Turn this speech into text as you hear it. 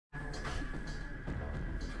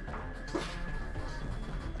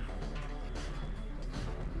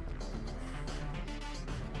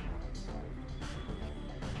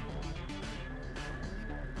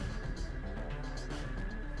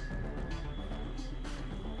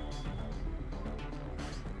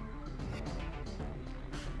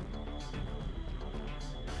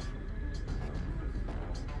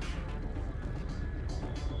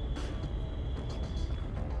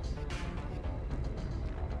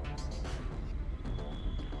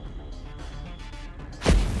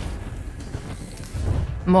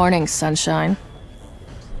Morning, sunshine.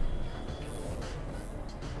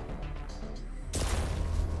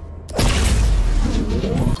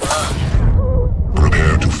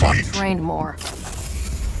 Prepare to fight. Trained more.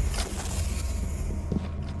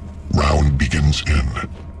 Round begins in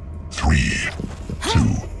 3, 2,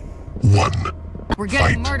 1. We're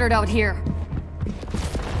getting Fight. murdered out here.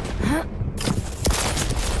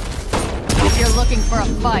 If you're looking for a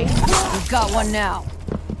fight, we've got one now.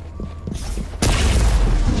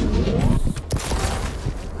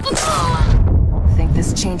 Think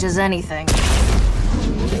this changes anything?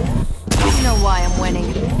 You know why I'm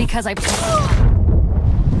winning. Because I...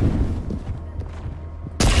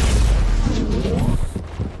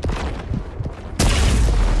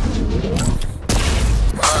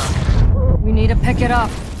 We need to pick it up.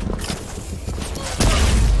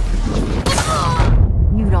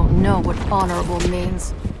 You don't know what honorable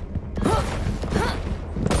means.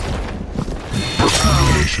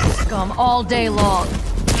 Scum all day long.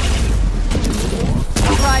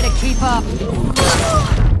 Try to keep up.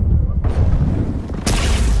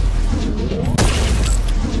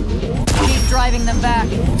 Keep driving them back.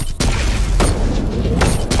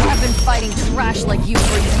 I've been fighting trash like you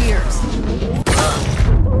for years.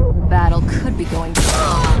 The battle could be going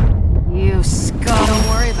down. You scum. Don't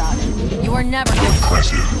worry about it. You are never going to...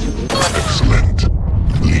 Impressive. Excellent.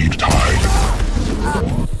 Lead tied.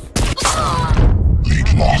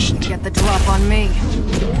 Lead lost. Get the drop on me.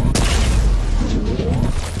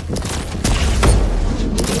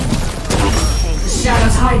 Okay, the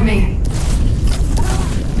shadows hide me.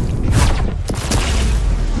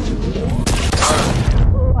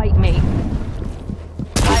 Fight me.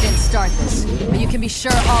 I didn't start this, but you can be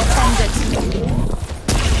sure I'll end it.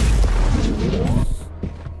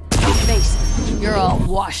 Face it, you're all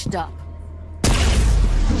washed up. Keep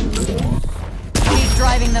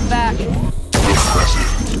driving them back.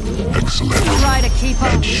 Impressive. Excellent. Try to keep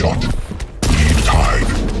up. Headshot. Lead tied.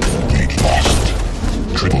 Lead lost.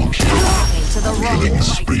 Triple kill. To the wrong Killing fight.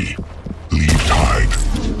 spree. Lead tied.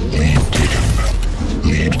 Lead taken.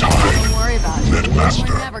 Lead Don't tied. worry about it. Netmaster.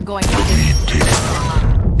 We're never going to Lead taken.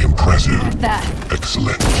 Impressive. that.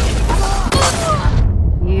 Excellent.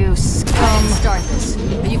 You scum. I didn't start this,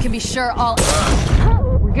 but you can be sure I'll...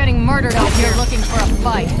 We're getting murdered out here looking for a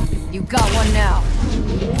fight. You got one now.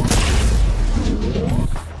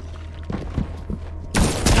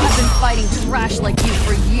 I've been fighting trash like you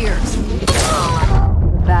for years.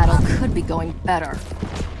 The battle could be going better.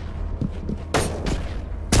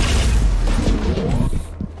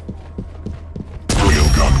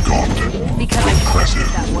 Railgun gauntlet. Because I planned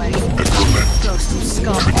it that way. Excellent. Ghost, you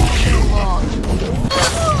scum Triple all day kill. long.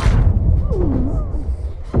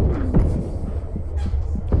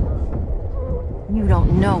 You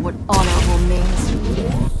don't know what honorable means.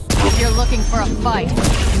 If you're looking for a fight,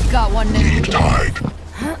 you've got one now. Lead tied.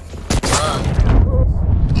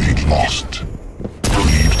 Lead lost.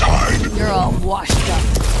 Lead tied. You're all washed up.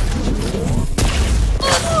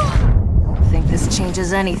 Don't think this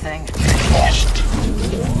changes anything. Lead lost.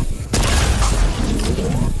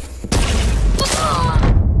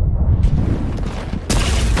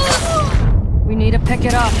 We need to pick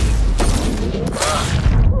it up.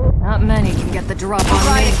 Not many can get the drop on me.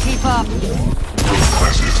 Try to keep up.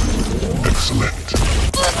 Impressive. Excellent.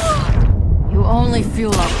 You only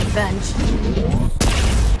fuel up revenge.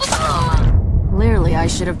 Clearly, I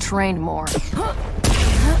should have trained more.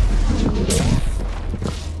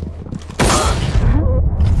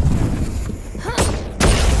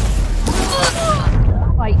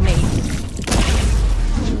 Fight me.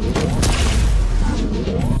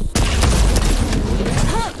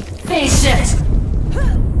 Face it!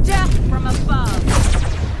 Death from above!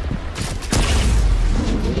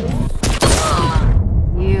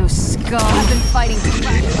 You scum! I've been fighting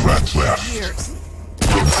Threats for left. years.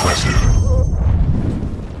 Impressive.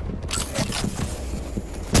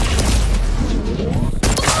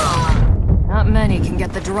 Not many can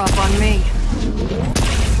get the drop on me.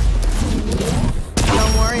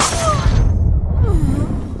 Don't worry.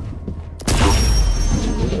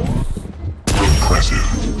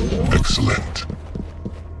 Impressive. Excellent.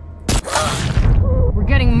 We're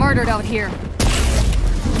getting murdered out here.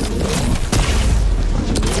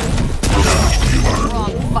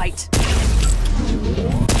 Wrong fight.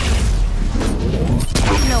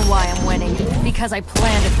 You know why I'm winning. Because I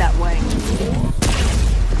planned it that way.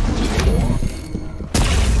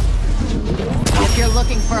 If you're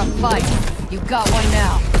looking for a fight, you've got one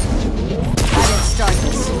now. I didn't start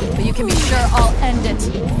this, but you can be sure I'll end it.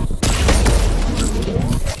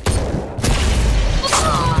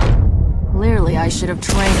 Clearly, I should have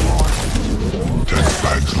trained more. 10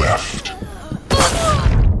 flags left.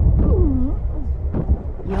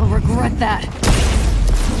 regret that.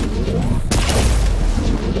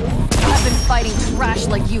 I've been fighting trash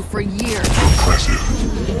like you for years.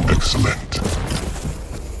 Impressive. Excellent.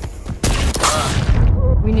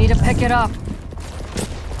 We need to pick it up.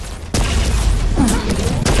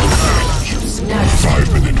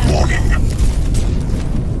 5-minute warning.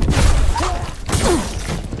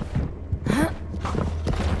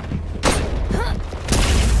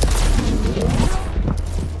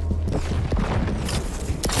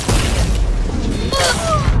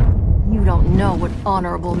 You don't know what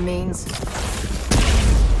honorable means.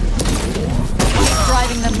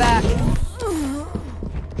 Driving them back.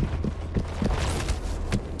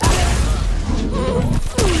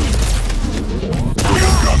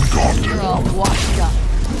 You're all washed up.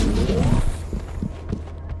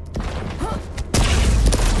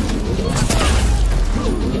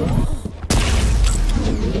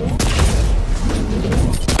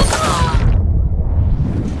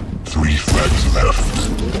 Three flags left.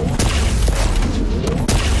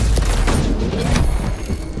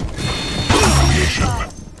 Humiliation.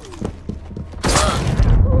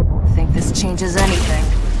 Think this changes anything?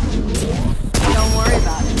 Don't worry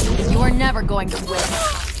about it. You are never going to win.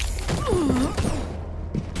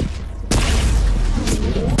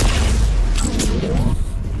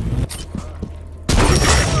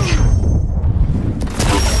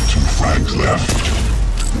 Two flags left.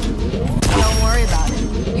 Don't worry about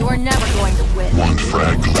it. You are never going to win. One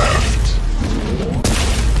frag left.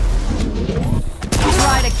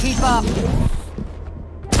 Try to keep up.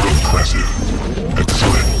 Impressive.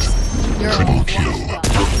 Excellent. You're Triple all kill.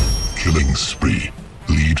 washed up. Killing spree.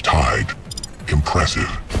 Lead tied. Impressive.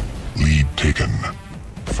 Lead taken.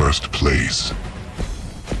 First place.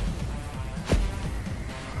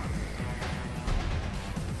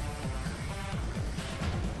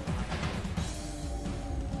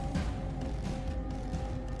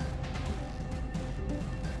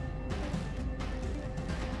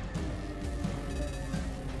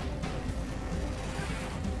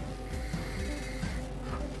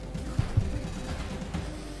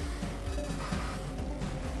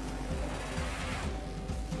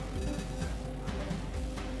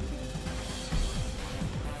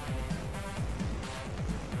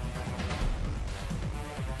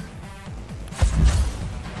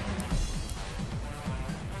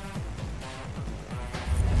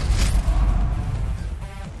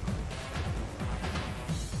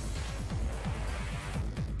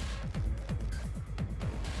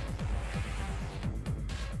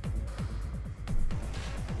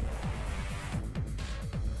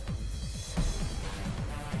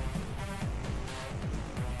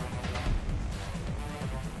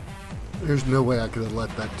 There's no way I could have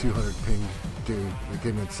let that 200 ping dude that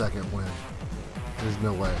came in second win. There's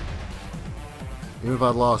no way. Even if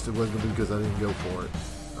I lost, it wasn't because I didn't go for it.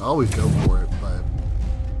 I always go for it, but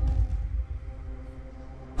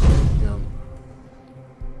you know,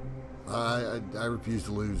 I refuse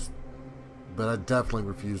to lose. But I definitely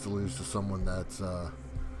refuse to lose to someone that's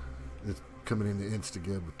coming into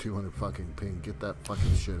Instagib with 200 fucking ping. Get that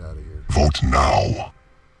fucking shit out of here. Vote now.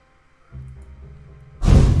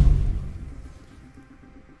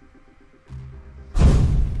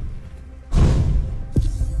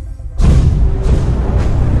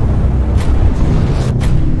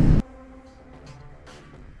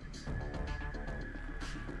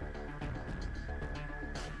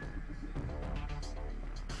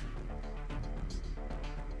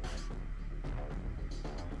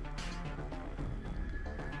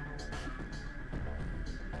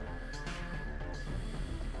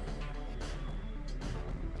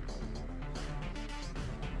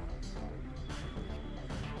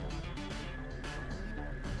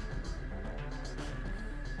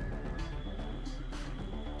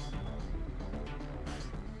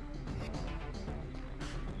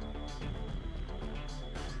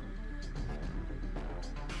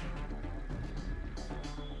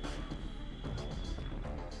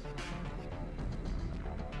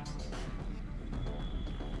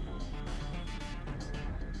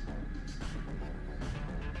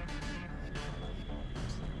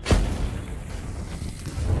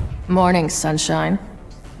 Morning, sunshine.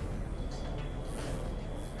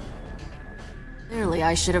 Clearly,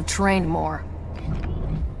 I should have trained more.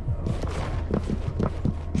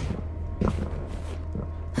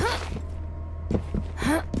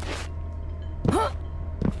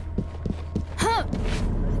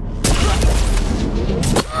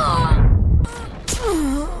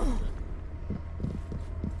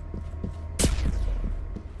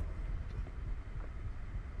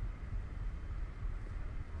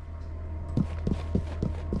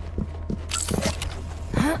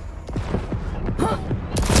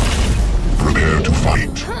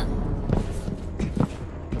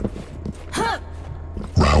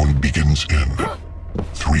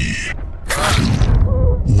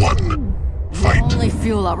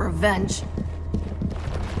 about revenge.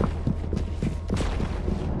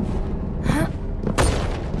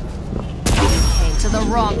 Came to the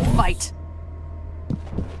wrong fight.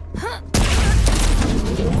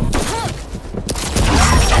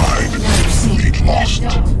 Tide. Lead lost.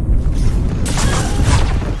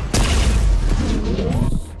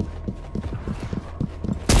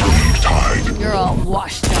 Lead tide. You're all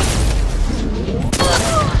washed up.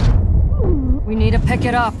 We need to pick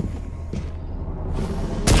it up.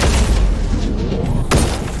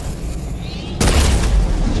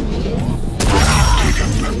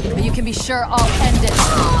 But you can be sure I'll end it.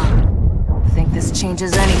 Think this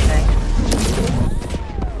changes anything?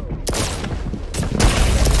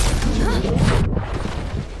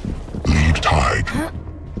 Lead tide.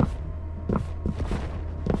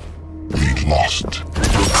 Lead lost.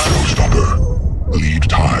 Showstopper. Lead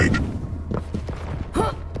tide.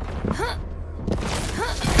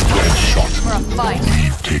 Headshot. For a fight.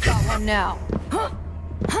 Lead taken. Got one now.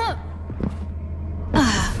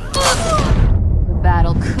 The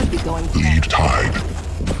battle could be going Lead tide.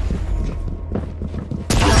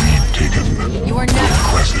 Lead taken. You are next.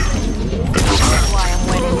 Impressive. That's Excellent. why I'm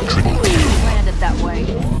waiting. Triple kill. Planned it that way.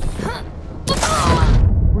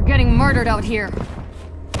 We're getting murdered out here.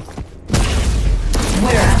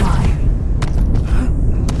 Where am I?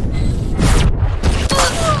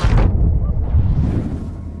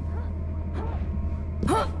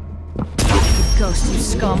 Ghost, you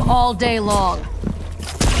scum, all day long.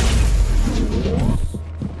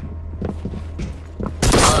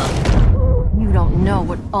 You don't know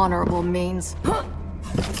what honorable means.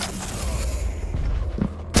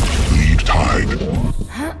 Lead tide.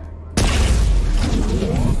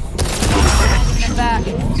 Back.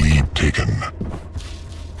 Lead taken.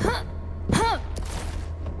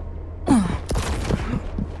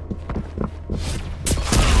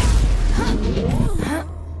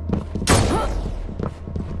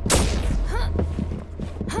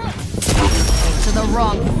 To the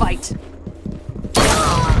wrong fight.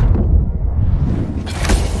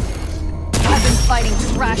 I've been fighting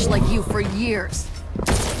trash like you for years.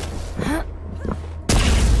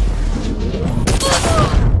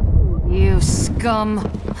 You scum.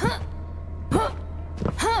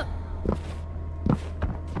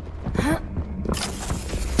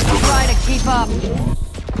 Try to keep up.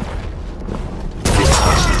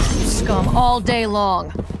 You scum all day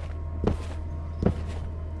long.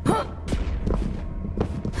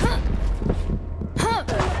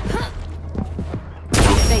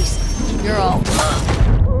 Face it, you're all...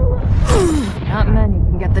 Not many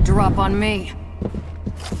can get the drop on me.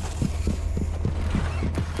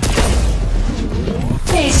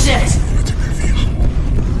 Face it!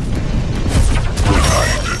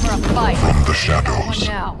 For a fight. From the shadows.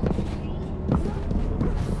 Now.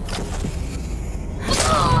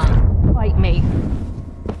 Fight me.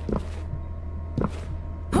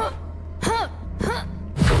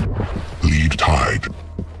 Lead tide.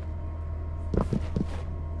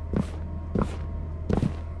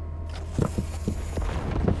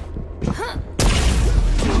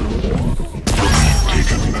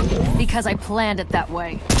 Because I planned it that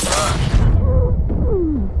way.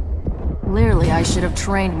 Clearly, I should have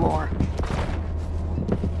trained more.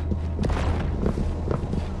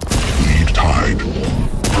 Lead tide.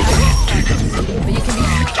 Lead taken. But you can be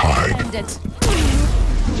Lead tide. end it.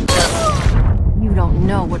 You don't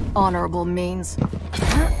know what honorable means.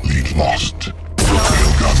 Lead lost.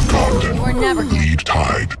 Railgun god. You are never going. Lead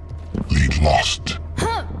tide. Lead lost.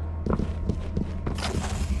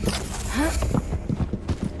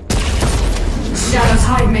 Shadows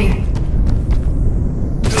hide me.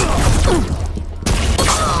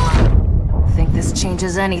 Think this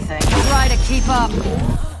changes anything? Try to keep up.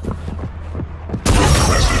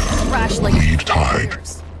 Crash like Lead tide.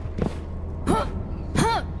 years.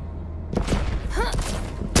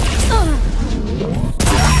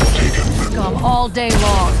 Taken. Scum all day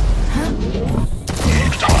long.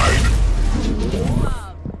 Lead tide.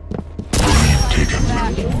 Lead taken.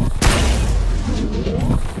 Back.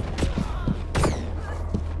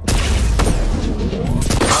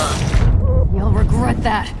 You'll regret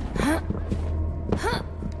that.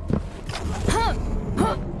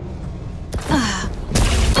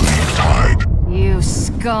 Lead tide. You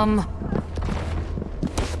scum.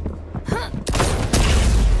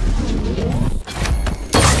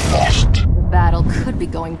 Lost. The battle could be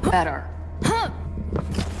going better.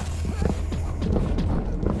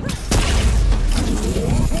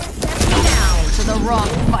 To the wrong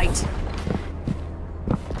fight.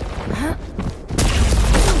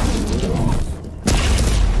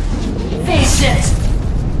 Face it!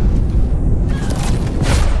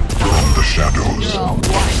 From the shadows. You're all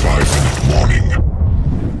washed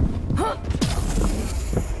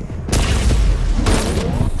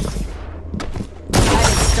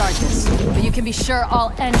sure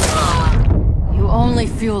I'll end it. You only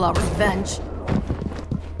fuel our revenge.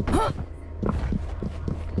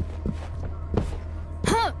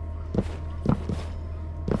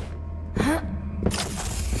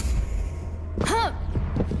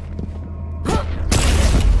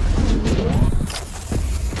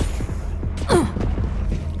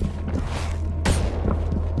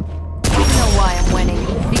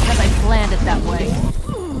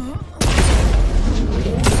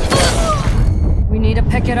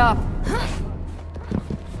 Pick it up.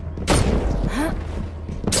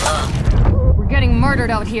 We're getting murdered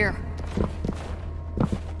out here.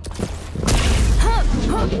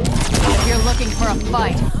 If you're looking for a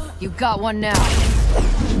fight, you got one now.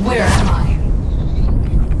 Where am I?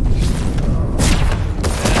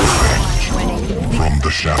 From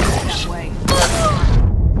the shadows.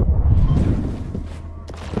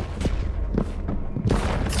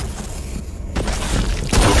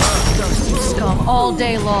 All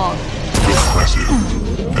day long. Impressive.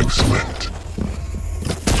 Excellent.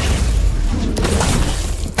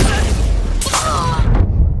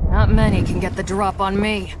 Not many can get the drop on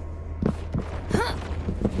me.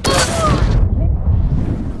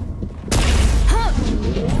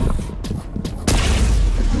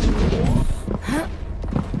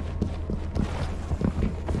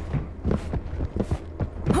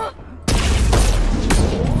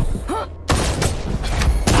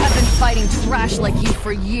 Fighting trash like you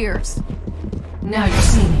for years. Now you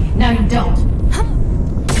see me, now you don't.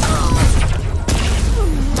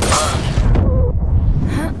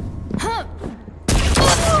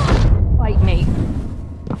 Fight me.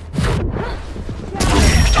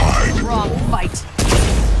 Time. Wrong fight.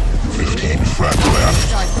 15 frags left.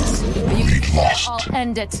 Start this. Lead lost. I'll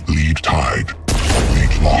end it. Lead tied.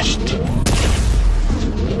 Lead lost.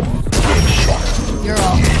 Headshot. You're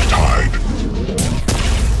all. Lead tied.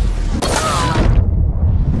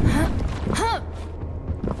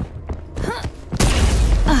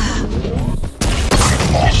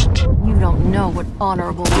 You don't know what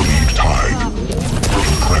honorable is. Lead tied.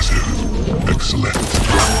 Impressive. Excellent.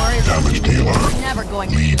 Damage dealer. Never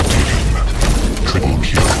going Lead taken. Triple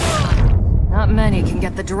kill. Not many can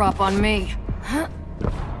get the drop on me.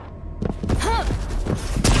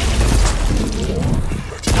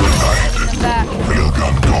 Back.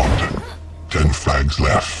 Railgun god. 10 frags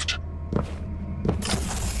left.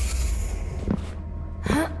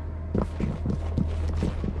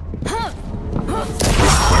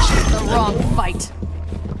 The wrong fight.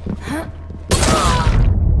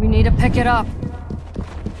 We need to pick it up.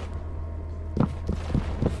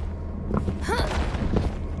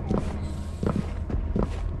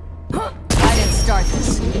 I didn't start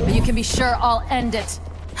this, but you can be sure I'll end it.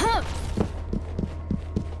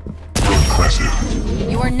 Impressive.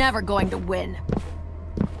 You are never going to win.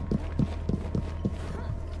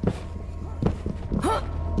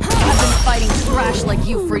 I've been fighting trash like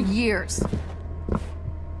you for years.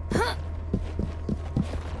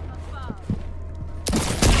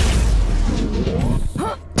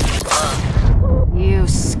 You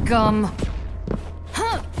scum.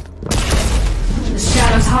 The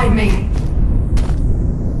shadows hide me.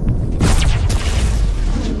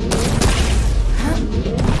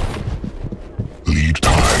 Lead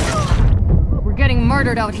tied. We're getting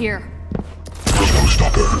murdered out here.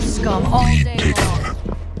 Showstopper. Scum all Lead day taken. long.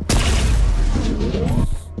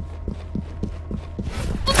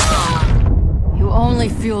 You only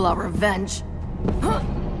fuel our revenge.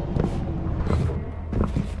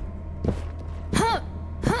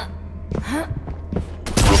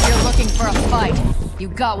 If you're looking for a fight, you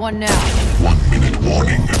got one now. 1 minute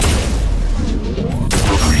warning. 3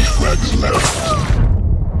 frags left.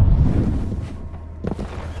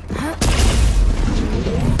 2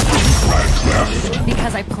 frags left.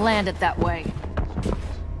 Because I planned it that way.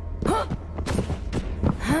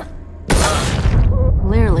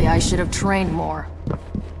 Clearly, I should have trained more.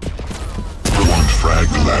 1 frag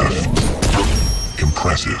left.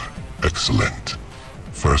 Impressive. Excellent.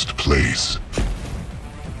 First place.